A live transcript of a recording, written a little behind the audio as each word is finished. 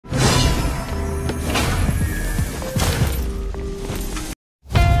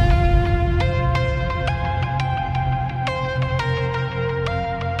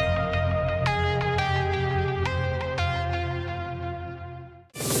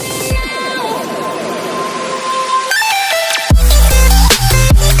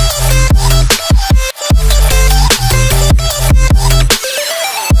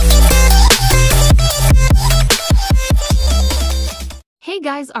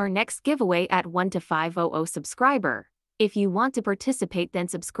our next giveaway at 1 to 500 subscriber. If you want to participate, then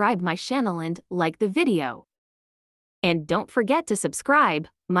subscribe my channel and like the video. And don't forget to subscribe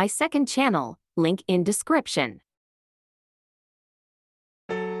my second channel, link in description.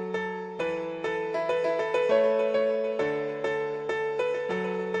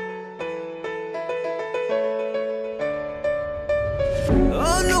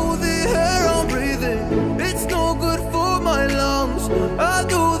 I know the air I'm breathing, it's no good for my lungs. I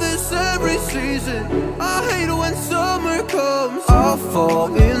do this every season, I hate when summer comes. I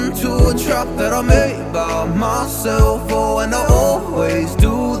fall into a trap that I made by myself. Oh, and I always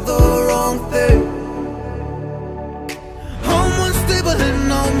do the wrong thing. I'm unstable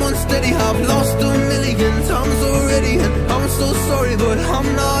and I'm unsteady, I've lost a million times already, and I'm so sorry, but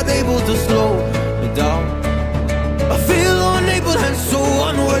I'm not able to slow me down. I feel unable and so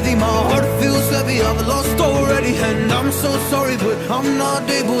unworthy, my heart feels heavy, I've lost already, and I'm so sorry, but I'm not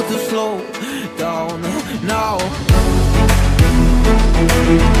able to slow down now.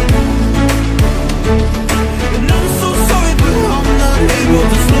 And I'm so sorry, but I'm not able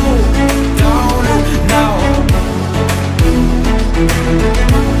to slow down now.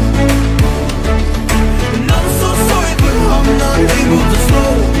 And I'm so sorry, but I'm not able to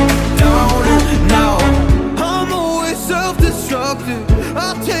slow down now. Self-destructive,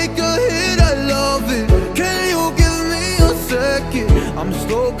 I take a hit, I love it. Can you give me a second? I'm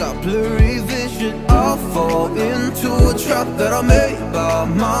slow, got blurry vision. I fall into a trap that I made by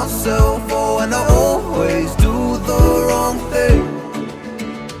myself. Oh, and I always do the wrong thing.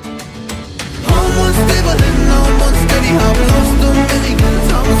 I'm unstable and I'm unsteady, I've lost a million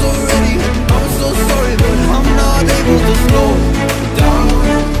times already. I'm so sorry, but I'm not able to slow down.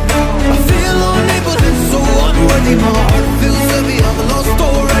 I feel unable and so unworthy, my heart feels heavy, I've lost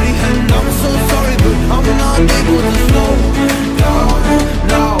already, and I'm so sorry, but I'm not able to slow down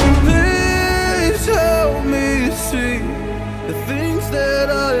now. Please help me see the things that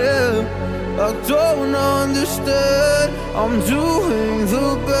I am, I don't understand. I'm doing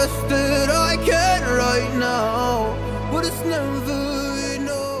the best that I can right now, but it's never